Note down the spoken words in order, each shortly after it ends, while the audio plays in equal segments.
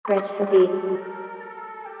Beats.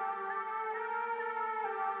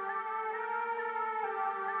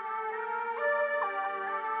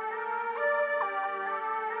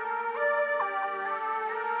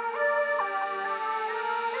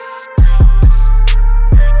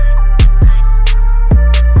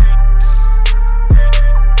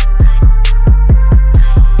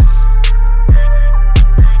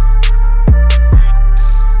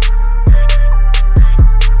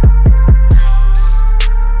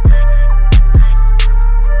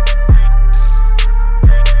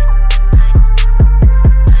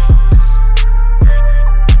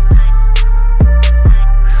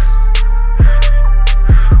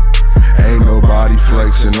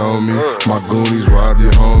 On me, my goonies robbed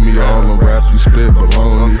your homie. All them raps you spit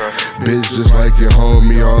baloney. Bitch just like your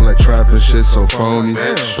homie. All that trapping shit so phony.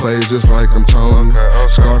 Play just like I'm Tony.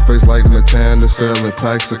 Scarface like Montana. Selling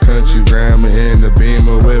packs of country grammar in the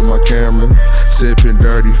Beamer with my camera. Sipping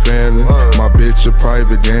dirty Fanta. My bitch a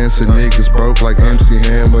private dancer. Niggas broke like MC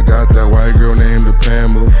Hammer. Got that white girl named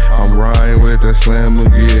Pamela. I'm riding with that slammer.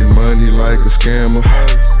 Getting money like a scammer.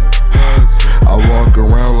 I walk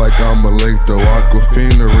around like I'm a Lacto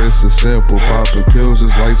Aquafina, wrist is simple. Popping pills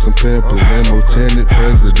just like some pimples. Limo tenant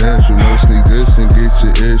presidential. No sneak this and get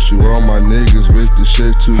your issue. All my niggas with the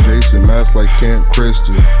shit too. Jason Mask like Camp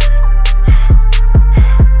Crystal.